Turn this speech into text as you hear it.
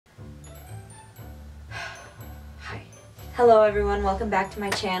Hello everyone, welcome back to my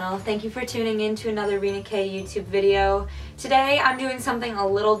channel. Thank you for tuning in to another Rina K YouTube video. Today I'm doing something a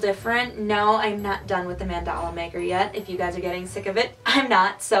little different. No, I'm not done with the mandala maker yet. If you guys are getting sick of it, I'm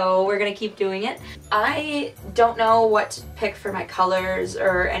not, so we're gonna keep doing it. I don't know what to pick for my colors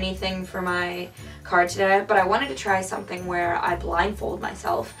or anything for my card today, but I wanted to try something where I blindfold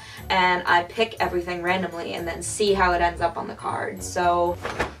myself and I pick everything randomly and then see how it ends up on the card. So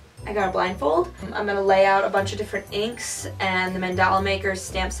I got a blindfold. I'm gonna lay out a bunch of different inks and the mandala maker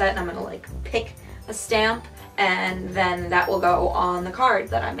stamp set, and I'm gonna like pick a stamp and then that will go on the card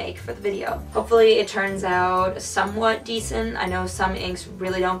that I make for the video. Hopefully it turns out somewhat decent. I know some inks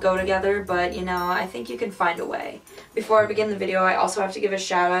really don't go together, but you know, I think you can find a way. Before I begin the video, I also have to give a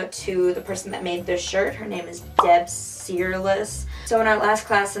shout out to the person that made this shirt. Her name is Deb Searless. So in our last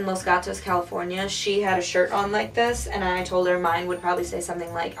class in Los Gatos, California, she had a shirt on like this, and I told her mine would probably say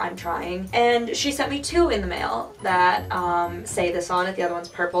something like, "I'm trying." And she sent me two in the mail that say this on it. The other one's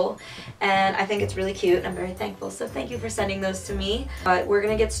purple. And I think it's really cute, and I'm very thankful. So thank you for sending those to me. But we're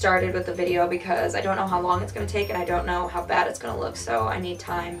gonna get started with the video because I don't know how long it's gonna take, and I don't know how bad it's gonna look. So I need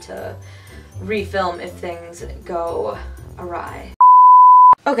time to refilm if things go awry.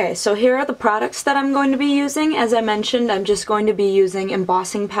 Okay, so here are the products that I'm going to be using. As I mentioned, I'm just going to be using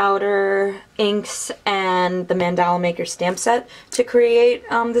embossing powder, inks, and the mandala maker stamp set to create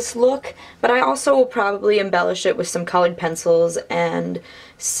this look. But I also will probably embellish it with some colored pencils and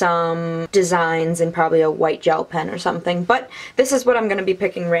some designs and probably a white gel pen or something. But this is what I'm going to be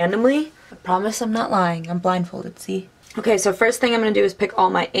picking randomly. I promise I'm not lying. I'm blindfolded, see? Okay, so first thing I'm going to do is pick all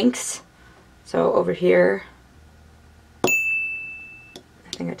my inks. So over here,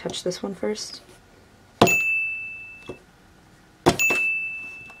 I think I touched this one first.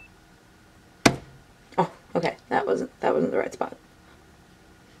 Oh, okay, that wasn't the right spot.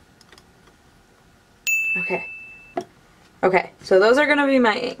 Okay, so those are gonna be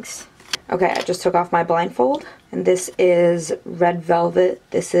my inks. Okay, I just took off my blindfold, and this is Red Velvet,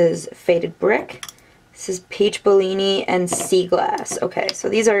 this is Faded Brick, this is Peach Bellini, and Sea Glass. Okay, so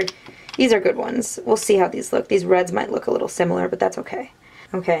these are good ones. We'll see how these look. These reds might look a little similar, but that's okay.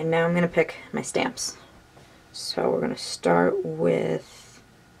 Okay, now I'm going to pick my stamps. So we're going to start with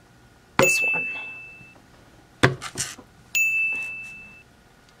this one.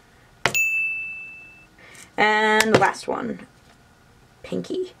 And the last one,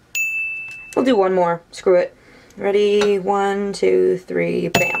 Pinky. We'll do one more. Screw it. Ready? 1, 2, 3,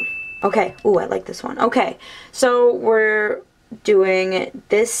 bam. Okay. Ooh, I like this one. Okay, so we're doing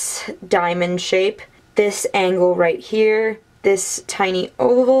this diamond shape, this angle right here, this tiny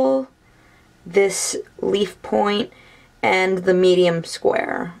oval, this leaf point, and the medium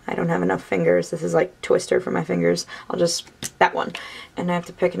square. I don't have enough fingers. This is like Twister for my fingers. I'll just, that one. And I have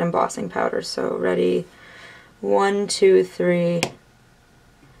to pick an embossing powder. So ready? 1, 2, 3.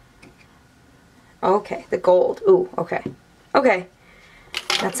 Okay, the gold. Ooh, okay. Okay,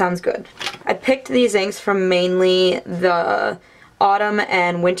 that sounds good. I picked these inks from mainly the autumn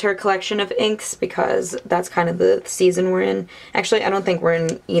and winter collection of inks because that's kind of the season we're in. Actually, I don't think we're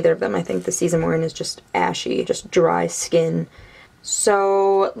in either of them. I think the season we're in is just ashy, just dry skin.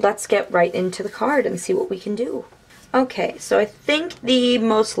 So let's get right into the card and see what we can do. Okay, so I think the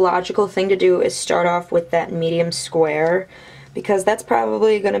most logical thing to do is start off with that medium square because that's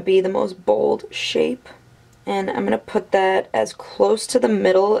probably going to be the most bold shape. And I'm going to put that as close to the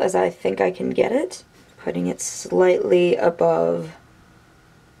middle as I think I can get it, putting it slightly above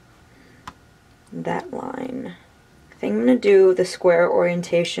that line. I think I'm going to do the square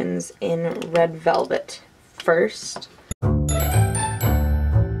orientations in Red Velvet first.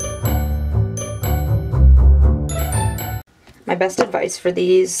 My best advice for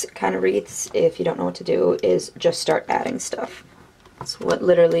these kind of wreaths, if you don't know what to do, is just start adding stuff. That's what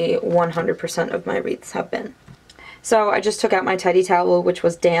literally 100% of my wreaths have been. So I just took out my tidy towel, which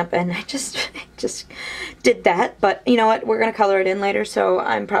was damp, and I just did that. But you know what? We're going to color it in later, so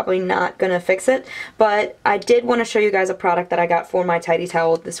I'm probably not going to fix it. But I did want to show you guys a product that I got for my tidy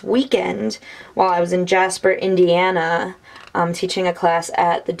towel this weekend while I was in Jasper, Indiana, teaching a class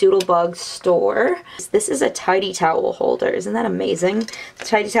at the Doodlebug store. This is a tidy towel holder. Isn't that amazing? The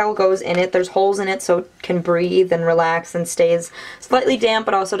tidy towel goes in it. There's holes in it so it can breathe and relax and stays slightly damp,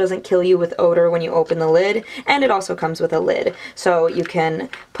 but also doesn't kill you with odor when you open the lid. And it also comes with a lid, so you can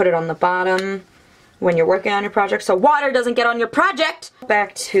put it on the bottom when you're working on your project so water doesn't get on your project.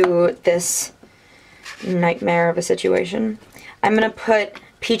 Back to this nightmare of a situation. I'm gonna put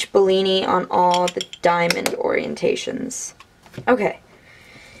Peach Bellini on all the diamond orientations. Okay,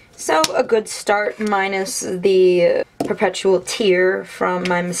 so a good start minus the perpetual tear from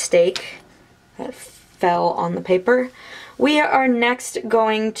my mistake that fell on the paper We are next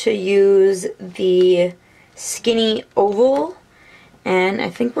going to use the skinny oval, and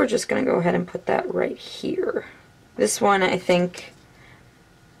I think we're just going to go ahead and put that right here. This one, I think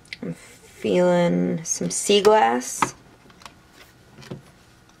I'm feeling some sea glass,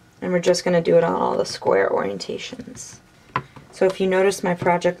 and we're just going to do it on all the square orientations. So if you notice, my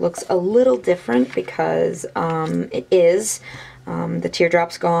project looks a little different because it is. The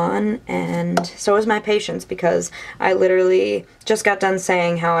teardrop's gone, and so is my patience, because I literally just got done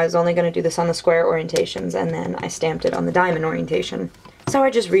saying how I was only going to do this on the square orientations, and then I stamped it on the diamond orientation. So I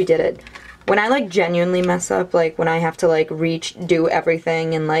just redid it. When I like genuinely mess up, like when I have to like do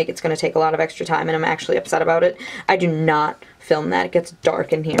everything, and like it's going to take a lot of extra time and I'm actually upset about it, I do not film that. It gets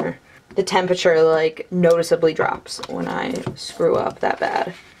dark in here. The temperature like noticeably drops when I screw up that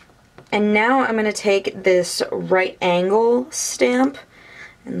bad. And now I'm going to take this right angle stamp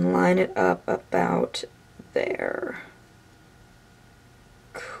and line it up about there.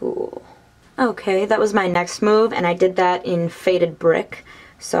 Cool. Okay, that was my next move, and I did that in faded brick,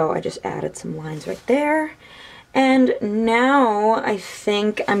 so I just added some lines right there. And now I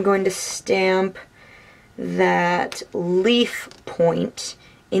think I'm going to stamp that leaf point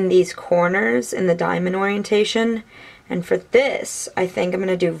in these corners in the diamond orientation. And for this, I think I'm going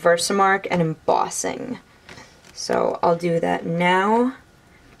to do Versamark and embossing. So I'll do that now,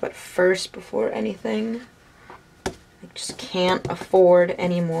 but first, before anything, I just can't afford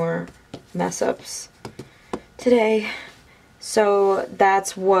any more mess-ups today. So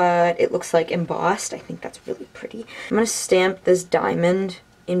that's what it looks like embossed. I think that's really pretty. I'm going to stamp this diamond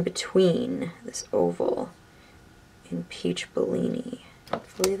in between this oval in Peach Bellini.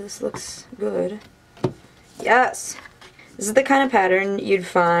 Hopefully this looks good. Yes! This is the kind of pattern you'd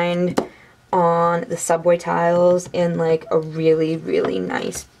find on the subway tiles in like a really, really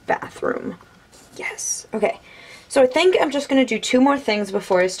nice bathroom. Yes. Okay. So I think I'm just going to do 2 more things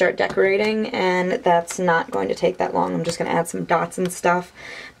before I start decorating, and that's not going to take that long. I'm just going to add some dots and stuff.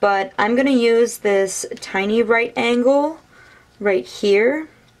 But I'm going to use this tiny right angle right here,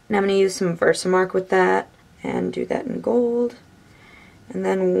 and I'm going to use some Versamark with that and do that in gold. And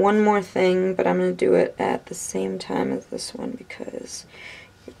then one more thing, but I'm going to do it at the same time as this one because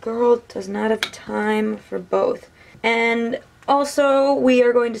your girl does not have time for both. And also, we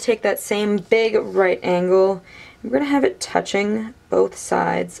are going to take that same big right angle. We're going to have it touching both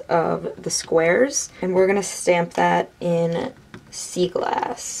sides of the squares, and we're going to stamp that in sea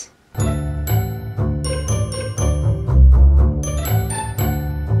glass.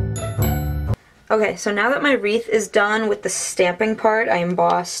 Okay, so now that my wreath is done with the stamping part, I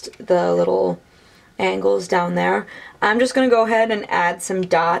embossed the little angles down there. I'm just going to go ahead and add some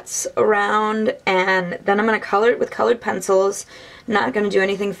dots around, and then I'm going to color it with colored pencils. Not going to do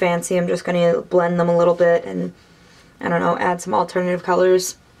anything fancy. I'm just going to blend them a little bit and, I don't know, add some alternative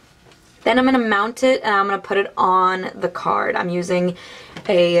colors. Then I'm going to mount it, and I'm going to put it on the card. I'm using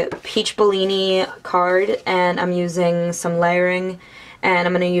a Peach Bellini card, and I'm using some layering. And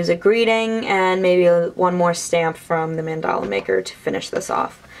I'm going to use a greeting and maybe one more stamp from the Mandala maker to finish this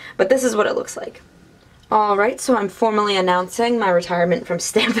off. But this is what it looks like. Alright, so I'm formally announcing my retirement from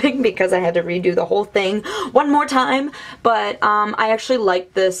stamping because I had to redo the whole thing one more time. But I actually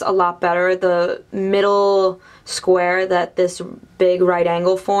like this a lot better. The middle square that this big right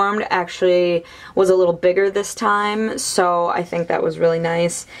angle formed actually was a little bigger this time. So I think that was really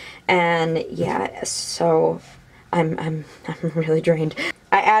nice. And yeah, so I'm really drained.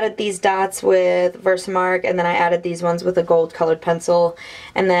 I added these dots with Versamark, and then I added these ones with a gold colored pencil,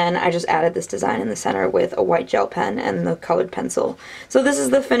 and then I just added this design in the center with a white gel pen and the colored pencil. So this is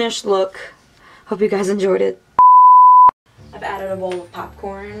the finished look. Hope you guys enjoyed it. I've added a bowl of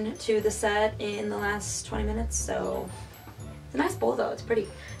popcorn to the set in the last 20 minutes, so it's a nice bowl though, it's pretty.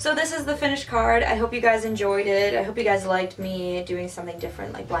 So this is the finished card. I hope you guys enjoyed it. I hope you guys liked me doing something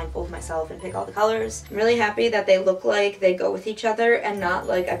different, like blindfold myself and pick all the colors. I'm really happy that they look like they go with each other and not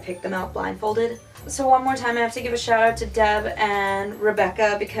like I picked them out blindfolded. So one more time I have to give a shout out to Deb and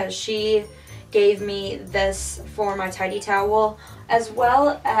Rebecca because she gave me this for my tidy towel, as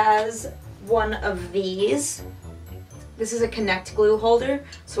well as one of these. This is a Connect glue holder,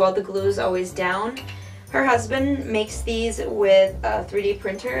 so all the glue is always down. Her husband makes these with a 3D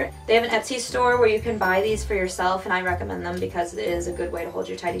printer. They have an Etsy store where you can buy these for yourself, and I recommend them because it is a good way to hold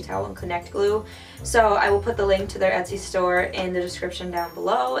your tidy towel and connect glue. So I will put the link to their Etsy store in the description down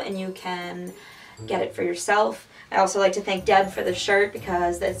below, and you can get it for yourself. I also like to thank Deb for the shirt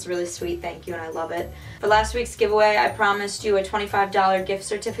because that's really sweet, thank you, and I love it. For last week's giveaway, I promised you a $25 gift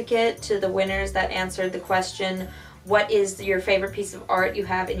certificate to the winners that answered the question, what is your favorite piece of art you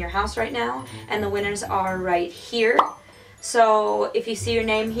have in your house right now? And the winners are right here. So if you see your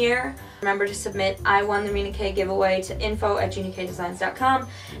name here, remember to submit I won the Rina K giveaway to info@juniakdesigns.com,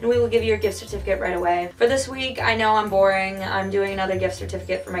 and we will give you your gift certificate right away. For this week, I know I'm boring. I'm doing another gift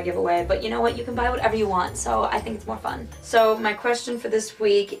certificate for my giveaway, but you know what? You can buy whatever you want, so I think it's more fun. So my question for this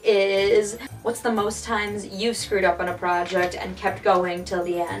week is, what's the most times you screwed up on a project and kept going till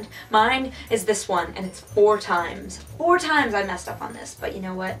the end? Mine is this one, and it's 4 times. 4 times I messed up on this, but you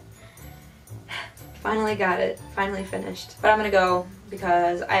know what? Finally got it. Finally finished. But I'm gonna go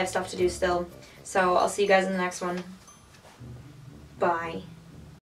because I have stuff to do still. So I'll see you guys in the next one. Bye.